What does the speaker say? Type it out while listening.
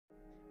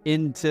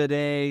In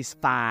today's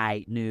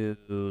fight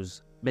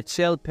news,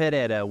 Michel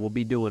Pereira will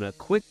be doing a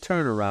quick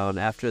turnaround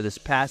after this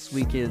past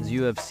weekend's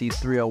UFC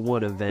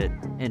 301 event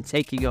and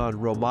taking on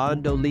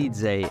Roman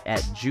Dolidze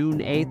at June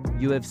 8th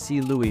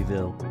UFC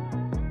Louisville.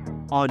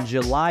 On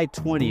July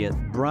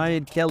 20th,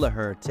 Brian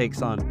Kelleher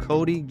takes on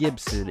Cody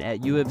Gibson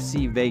at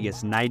UFC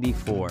Vegas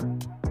 94.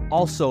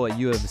 Also at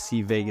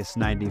UFC Vegas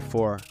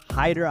 94,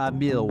 Haider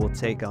Amil will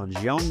take on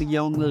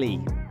Zhong Lee.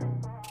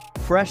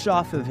 Fresh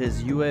off of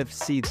his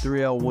UFC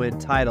 301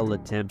 title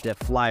attempt at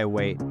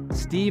flyweight,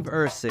 Steve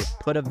Ercik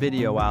put a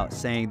video out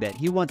saying that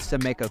he wants to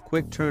make a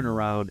quick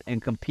turnaround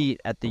and compete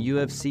at the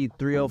UFC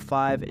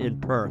 305 in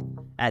Perth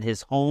at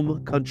his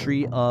home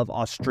country of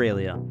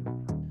Australia.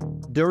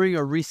 During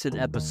a recent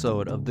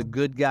episode of the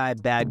Good Guy,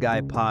 Bad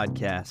Guy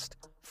podcast,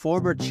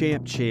 former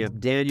champ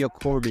Daniel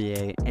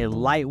Cormier and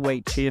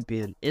lightweight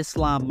champion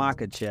Islam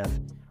Makhachev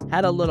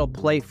had a little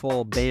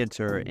playful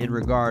banter in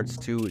regards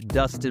to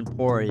Dustin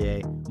Poirier,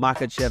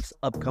 Makhachev's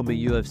upcoming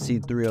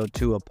UFC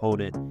 302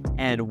 opponent,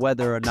 and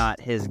whether or not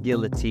his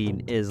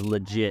guillotine is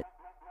legit.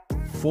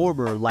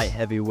 Former light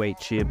heavyweight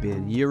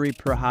champion Yuri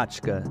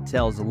Prochazka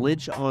tells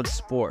Lynch on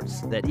Sports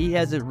that he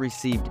hasn't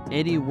received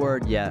any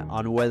word yet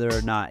on whether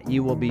or not he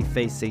will be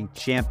facing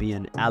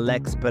champion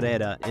Alex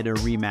Pereira in a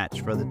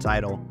rematch for the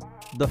title.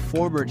 The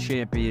former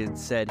champion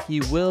said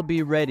he will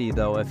be ready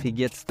though if he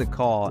gets the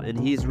call, and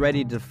he's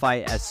ready to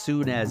fight as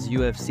soon as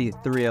UFC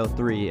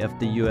 303 if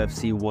the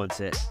UFC wants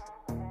it.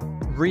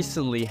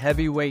 Recently,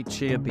 heavyweight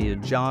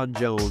champion Jon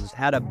Jones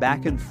had a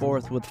back and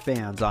forth with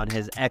fans on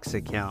his X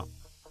account,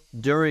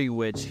 during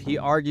which he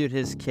argued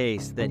his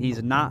case that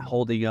he's not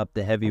holding up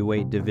the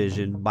heavyweight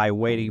division by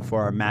waiting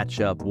for a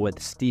matchup with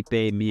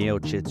Stipe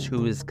Miocic,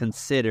 who is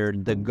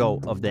considered the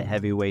GOAT of the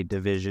heavyweight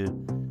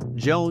division.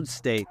 Jones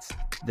states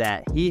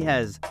that he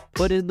has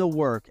put in the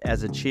work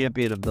as a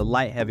champion of the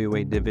light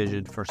heavyweight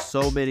division for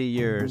so many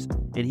years,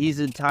 and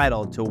he's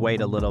entitled to wait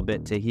a little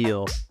bit to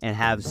heal and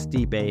have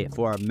Stipe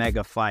for a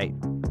mega fight.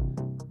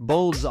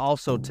 Bones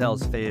also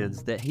tells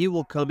fans that he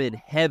will come in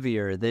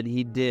heavier than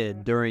he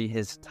did during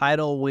his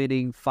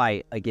title-winning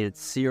fight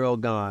against Cyril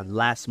Gane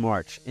last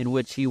March, in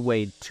which he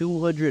weighed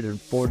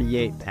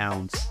 248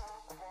 pounds.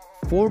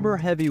 Former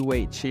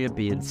heavyweight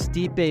champion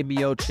Stipe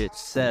Miocic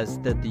says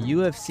that the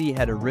UFC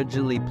had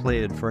originally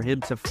planned for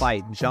him to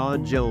fight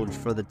Jon Jones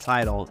for the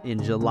title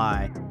in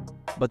July,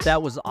 but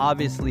that was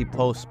obviously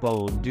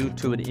postponed due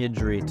to an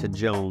injury to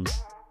Jones.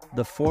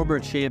 The former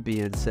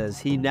champion says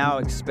he now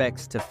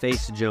expects to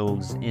face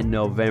Jones in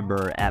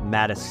November at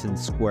Madison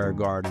Square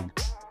Garden.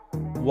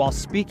 While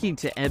speaking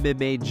to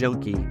MMA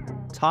Junkie,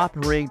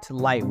 top-ranked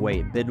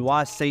lightweight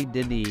Benoit Saint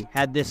Denis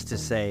had this to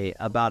say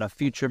about a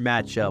future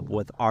matchup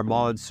with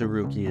Arman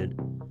Tsarukyan.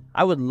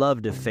 "I would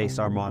love to face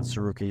Arman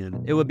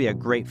Tsarukyan. It would be a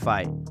great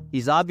fight.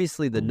 He's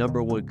obviously the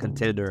 #1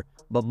 contender,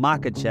 but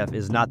Makhachev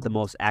is not the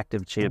most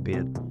active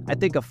champion. I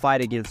think a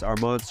fight against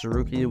Arman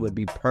Tsarukyan would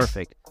be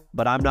perfect,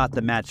 but I'm not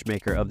the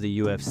matchmaker of the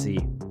UFC."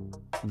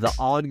 The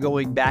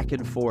ongoing back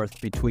and forth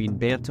between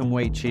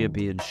bantamweight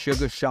champion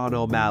Sugar Sean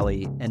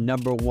O'Malley and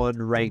 #1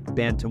 ranked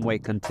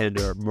bantamweight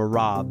contender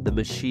Merab the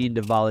Machine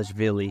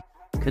Dvalishvili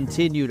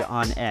continued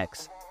on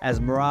X, as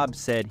Merab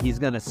said he's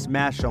going to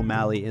smash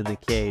O'Malley in the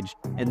cage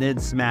and then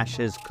smash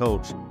his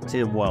coach,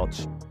 Tim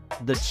Welch.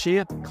 The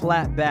champ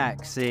clapped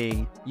back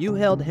saying, "You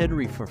held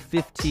Henry for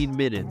 15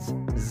 minutes,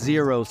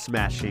 zero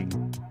smashing."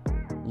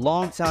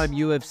 Longtime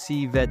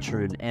UFC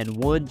veteran and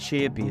one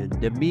champion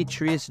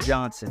Demetrius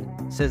Johnson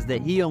says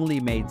that he only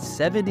made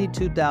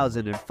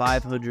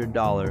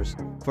 $72,500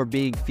 for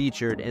being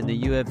featured in the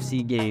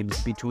UFC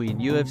games between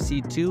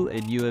UFC 2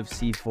 and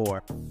UFC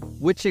 4,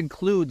 which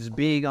includes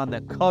being on the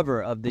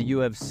cover of the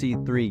UFC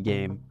 3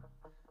 game.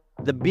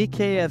 The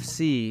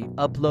BKFC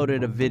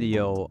uploaded a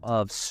video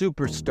of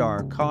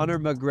superstar Conor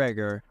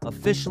McGregor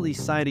officially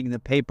signing the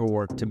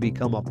paperwork to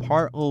become a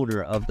part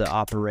owner of the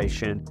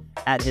operation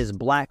at his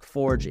Black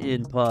Forge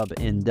Inn pub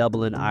in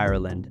Dublin,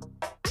 Ireland.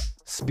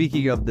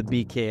 Speaking of the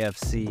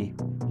BKFC,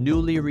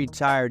 newly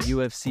retired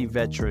UFC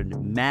veteran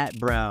Matt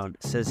Brown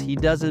says he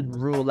doesn't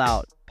rule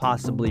out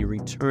possibly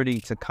returning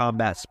to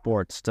combat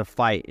sports to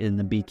fight in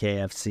the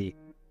BKFC.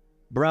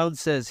 Brown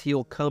says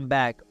he'll come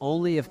back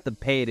only if the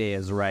payday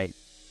is right.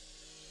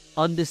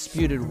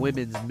 Undisputed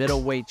women's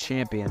middleweight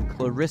champion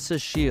Clarissa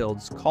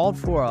Shields called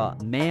for a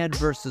man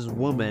versus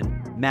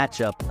woman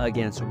matchup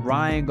against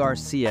Ryan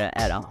Garcia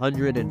at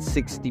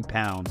 160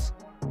 pounds.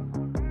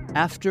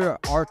 After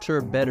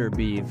Artur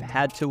Beterbiev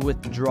had to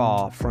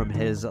withdraw from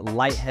his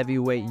light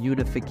heavyweight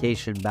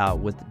unification bout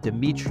with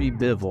Dimitri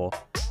Bivol,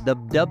 the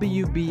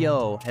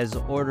WBO has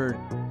ordered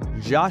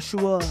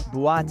Joshua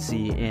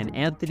Buatsi and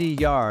Anthony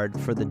Yard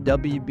for the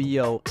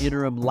WBO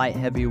interim light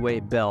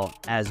heavyweight belt,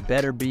 as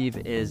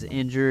Beterbiev is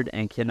injured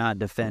and cannot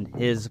defend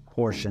his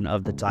portion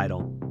of the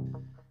title.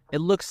 It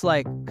looks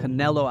like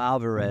Canelo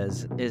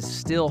Alvarez is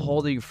still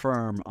holding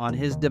firm on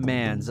his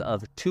demands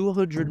of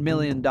 $200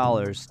 million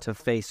to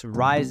face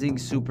rising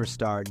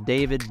superstar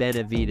David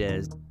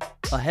Benavidez.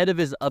 Ahead of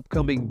his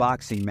upcoming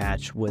boxing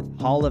match with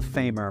Hall of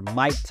Famer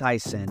Mike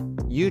Tyson,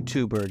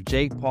 YouTuber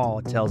Jake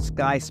Paul tells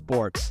Sky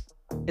Sports,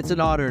 "It's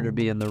an honor to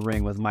be in the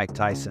ring with Mike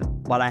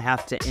Tyson, but I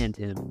have to end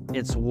him.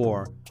 It's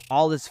war.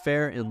 All is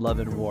fair in love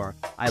and war.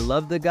 I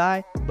love the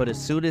guy, but as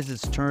soon as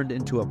it's turned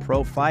into a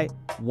pro fight,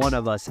 one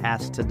of us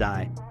has to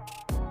die."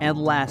 And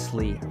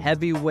lastly,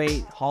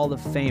 heavyweight Hall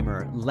of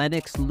Famer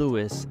Lennox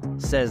Lewis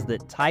says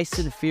that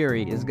Tyson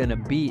Fury is going to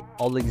beat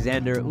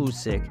Alexander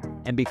Usyk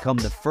and become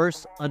the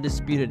first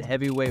undisputed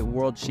heavyweight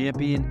world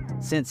champion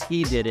since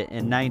he did it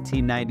in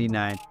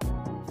 1999.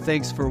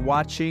 Thanks for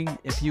watching.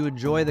 If you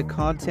enjoy the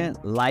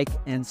content, like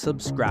and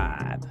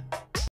subscribe.